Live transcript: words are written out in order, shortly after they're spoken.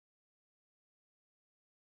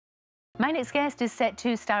My next guest is set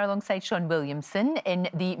to star alongside Shaun Williamson in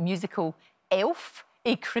the musical Elf,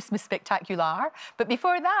 a Christmas spectacular. But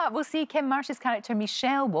before that, we'll see Kym Marsh's character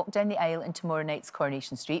Michelle walk down the aisle in tomorrow night's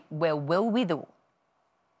Coronation Street. Well, will we though?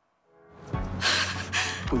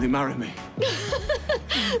 Will they marry me?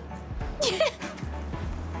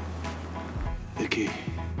 Vicky,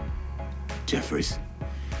 Jeffries,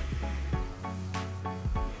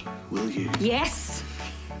 will you? Yes.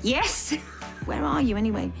 Yes. Where are you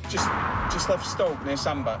anyway? Just off Stoke near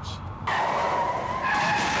Sandbach.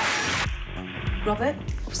 Robert?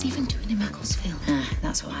 What was he even doing in Macclesfield?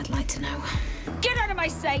 That's what I'd like to know. Get out of my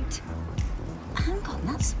sight! Hang on,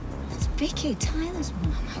 that's Vicky Tyler's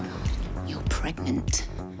mum. Oh, my God. Your pregnant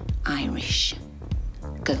Irish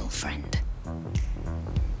girlfriend.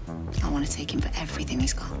 I want to take him for everything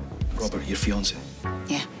he's got. Robert, your fiancé.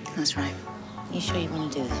 Yeah, that's right. You sure you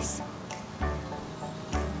want to do this?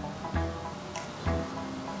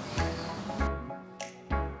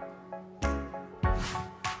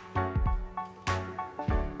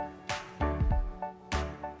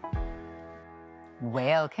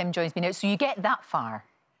 Well, Kym joins me now. So you get that far?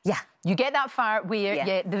 Yeah. You get that far where,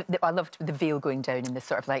 Yeah. I loved the veil going down and the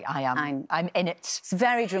sort of like, I'm in it. It's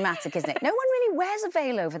very dramatic, isn't it? No one really wears a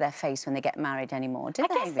veil over their face when they get married anymore, do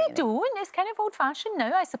they? I guess really? they don't. It's kind of old-fashioned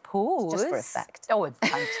now, I suppose. Just for effect. Oh, a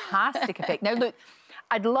fantastic effect. Now, look,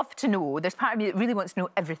 I'd love to know. There's part of me that really wants to know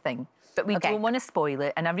everything, but we don't want to spoil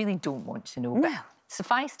it, and I really don't want to know. No. But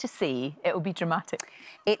suffice to say, it'll be dramatic.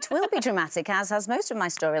 It will be dramatic, as has most of my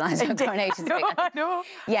storylines on Coronation Street. I know.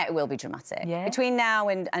 Yeah, it will be dramatic. Yeah. Between now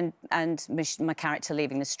and my character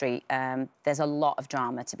leaving the street, there's a lot of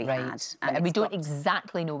drama to be had. And we don't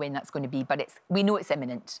exactly know when that's going to be, but we know it's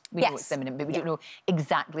imminent. We know it's imminent, but we don't know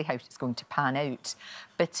exactly how it's going to pan out.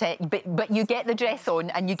 But you get the dress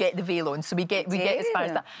on and you get the veil on, so we get as far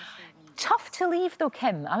as that. Tough to leave, though,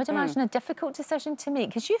 Kym. I would imagine a difficult decision to make,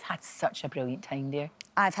 because you've had such a brilliant time there.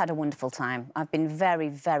 I've had a wonderful time. I've been very,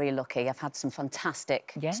 very lucky. I've had some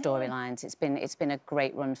fantastic storylines. It's been a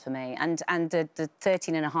great run for me. And the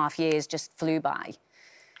 13 and a half years just flew by.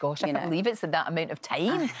 Gosh, I can't believe it's that amount of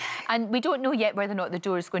time. And we don't know yet whether or not the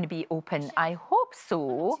door is going to be open. I hope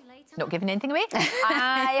so. Not giving anything away.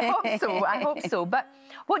 I hope so. But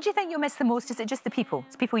what do you think you'll miss the most? Is it just the people?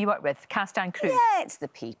 It's people you work with, cast and crew? Yeah, it's the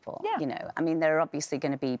people, Yeah. you know. I mean, there are obviously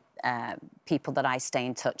going to be people that I stay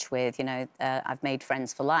in touch with, you know. I've made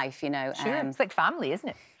friends for life, you know. Sure, it's like family, isn't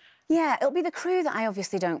it? Yeah, it'll be the crew that I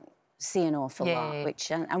obviously don't see an awful lot, which...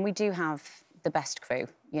 And we do have the best crew,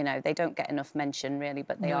 you know. They don't get enough mention, really,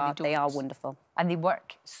 but they are wonderful. And they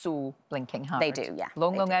work so blinking hard. They do, yeah.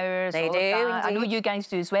 Long hours, They all do, of that. I indeed. know you guys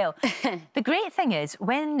do as well. The great thing is,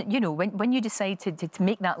 when you decide to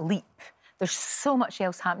make that leap, there's so much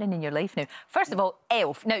else happening in your life now. First of all,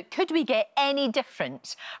 Elf. Now, could we get any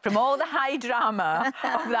different from all the high drama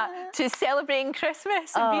of that to celebrating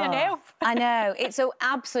Christmas and being an elf? I know. It's an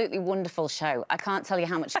absolutely wonderful show. I can't tell you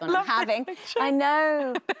how much fun I'm having. I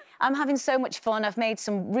know. I'm having so much fun. I've made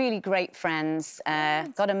some really great friends.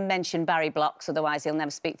 Got to mention Barry Blocks, otherwise he'll never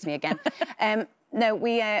speak to me again. No,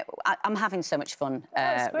 I'm having so much fun.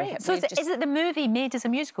 That's great. So is it the movie made as a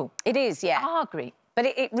musical? It is, yeah. Ah, great. But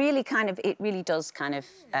it really does kind of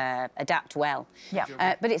adapt well.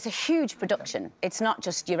 Yeah. But it's a huge production. It's not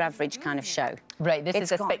just your average kind of show. Right, this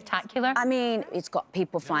is a spectacular. I mean, it's got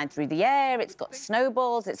people flying through the air, it's got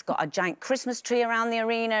snowballs, it's got a giant Christmas tree around the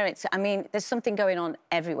arena. I mean, there's something going on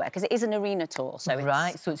everywhere, because it is an arena tour, so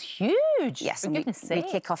Right, so it's huge. Yes, for and goodness we sake.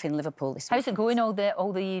 kick off in Liverpool this week. How's it going, all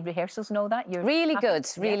the rehearsals and all that? You're really happy? good,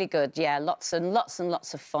 really good, yeah. Lots and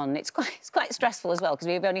lots of fun. It's quite stressful as well, because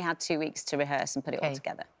we've only had 2 weeks to rehearse and put it all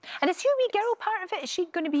together. And is your wee girl part of it? Is she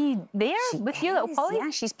going to be there with you, little Polly? Yeah,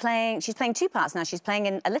 she's playing 2 parts now. She's playing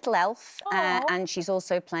in a little elf, and she's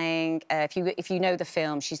also playing, if you know the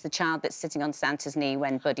film, she's the child that's sitting on Santa's knee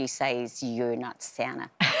when Buddy says, "You're not Santa.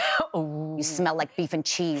 You smell like beef and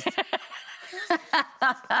cheese."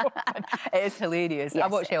 It is hilarious. Yes, I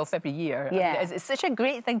watch Elf every year. Yeah. It's such a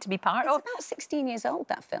great thing to be part of. It's about 16 years old,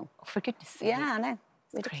 that film. Oh, for goodness sake. Yeah, I know.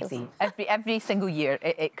 Ridiculous. Crazy. Every single year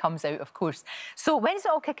it comes out, of course. So when's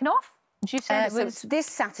it all kicking off? Did you say it was... So this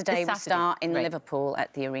Saturday we start in Liverpool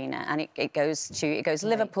at the arena, and it goes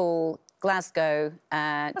Liverpool, Glasgow,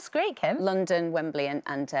 That's great, Kym. London, Wembley,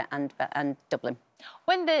 and Dublin.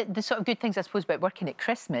 When the sort of good things, I suppose, about working at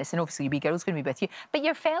Christmas, and obviously your wee girl's going to be with you, but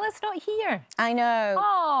your fella's not here. I know.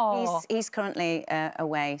 Oh. He's currently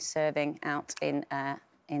away serving out in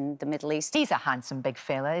in the Middle East. He's a handsome big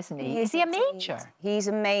fella, isn't he? Is he a major? He's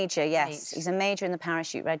a major, yes. Right. He's a major in the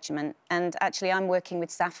parachute regiment. And actually, I'm working with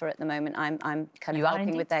SAFA at the moment. I'm kind of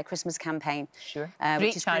helping with their Christmas campaign. Sure.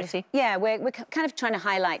 Which is charity. We're kind of trying to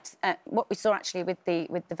highlight what we saw actually with the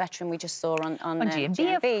veteran we just saw on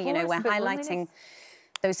GMB. You know, we're highlighting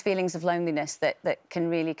those feelings of loneliness that can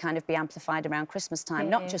really kind of be amplified around Christmas time,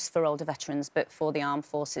 not just for older veterans, but for the armed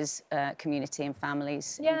forces community and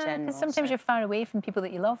families in general. Because sometimes you're far away from people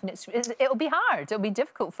that you love, and it'll be hard. It'll be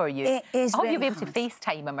difficult for you. It is. I hope really you'll be able hard. to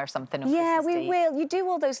FaceTime him or something on Christmas Day. We will. You do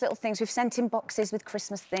all those little things. We've sent him boxes with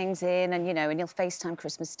Christmas things in, and, you know, and you'll FaceTime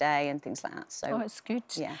Christmas Day and things like that. So, oh, it's good.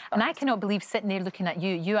 Yeah. And I cannot believe sitting there looking at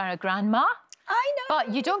you. You are a grandma. I know.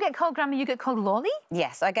 But you don't get called grandma, you get called Lolly?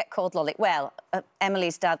 Yes, I get called Lolly. Well,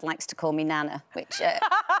 Emily's dad likes to call me Nana, which I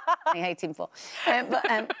hate him for.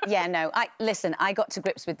 Yeah, no. Listen, I got to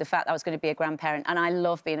grips with the fact that I was going to be a grandparent, and I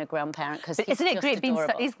love being a grandparent because isn't it great being?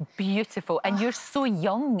 It's beautiful, and you're so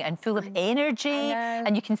young and full of energy,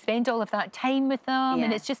 and you can spend all of that time with them,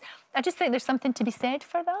 and it's just. I just think there's something to be said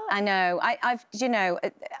for that. I know.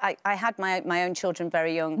 I had my own children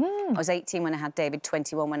very young. I was 18 when I had David,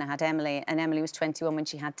 21 when I had Emily, and Emily was 21 when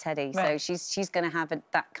she had Teddy. Right. So she's going to have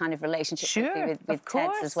that kind of relationship with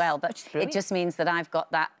course. Ted's as well. But it just means that I've got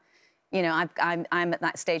that. You know, I'm at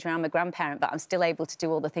that stage where I'm a grandparent, but I'm still able to do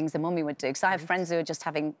all the things the mummy would do. Because I have friends who are just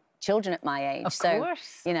having children at my age. Of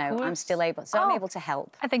course. You know, I'm still able. So I'm able to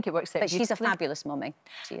help. I think it works out. But she's a fabulous mummy.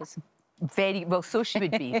 She is. Very well, so she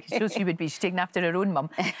would be. So she would be. She's taking after her own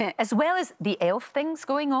mum. As well as the elf things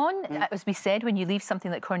going on, as we said, when you leave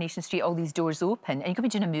something like Coronation Street, all these doors open, and you're going to be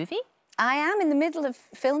doing a movie? I am in the middle of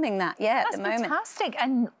filming that, at the moment. That's fantastic.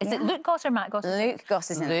 And is it Luke Goss or Matt Goss? Luke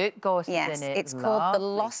Goss is in it. Luke Goss is in it. It's called The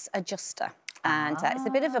Loss Adjuster. And it's a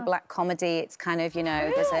bit of a black comedy. It's kind of, you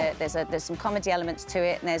know, there's some comedy elements to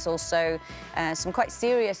it, and there's also some quite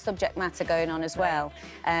serious subject matter going on as well.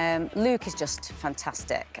 Luke is just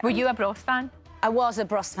fantastic. Were you a Bros fan? I was a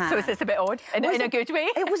Bros fan. So is this a bit odd in a good way?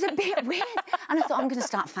 It was a bit weird. And I thought, I'm going to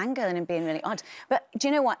start fangirling and being really odd. But do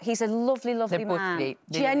you know what? He's a lovely, lovely man. Great.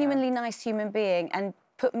 Genuinely nice human being, and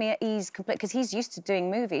put me at ease completely, because he's used to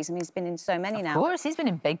doing movies. I mean, he's been in so many now. Of course, he's been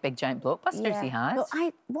in big giant blockbusters, he has.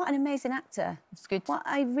 But what an amazing actor. It's good.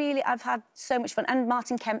 I've had so much fun. And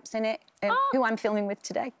Martin Kemp's in it, who I'm filming with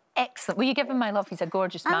today. Excellent. Will you give him my love? He's a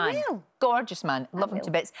gorgeous man. I will. Gorgeous man. Love him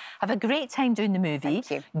to bits. Have a great time doing the movie.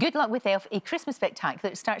 Thank you. Good luck with Elf, a Christmas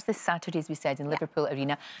spectacular. It starts this Saturday, as we said, in Liverpool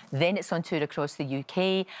Arena. Then it's on tour across the UK.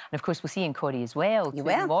 And, of course, we'll see you in Corrie as well. You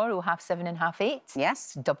will. Tomorrow, 7:30 and 8:30.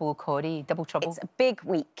 Yes. Double Corrie, double trouble. It's a big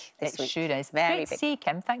week this week. It sure is. Very great big. to see you,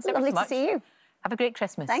 Kym. Thanks ever so much. Lovely to see you. Have a great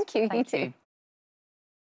Christmas. Thank you. Thank You too.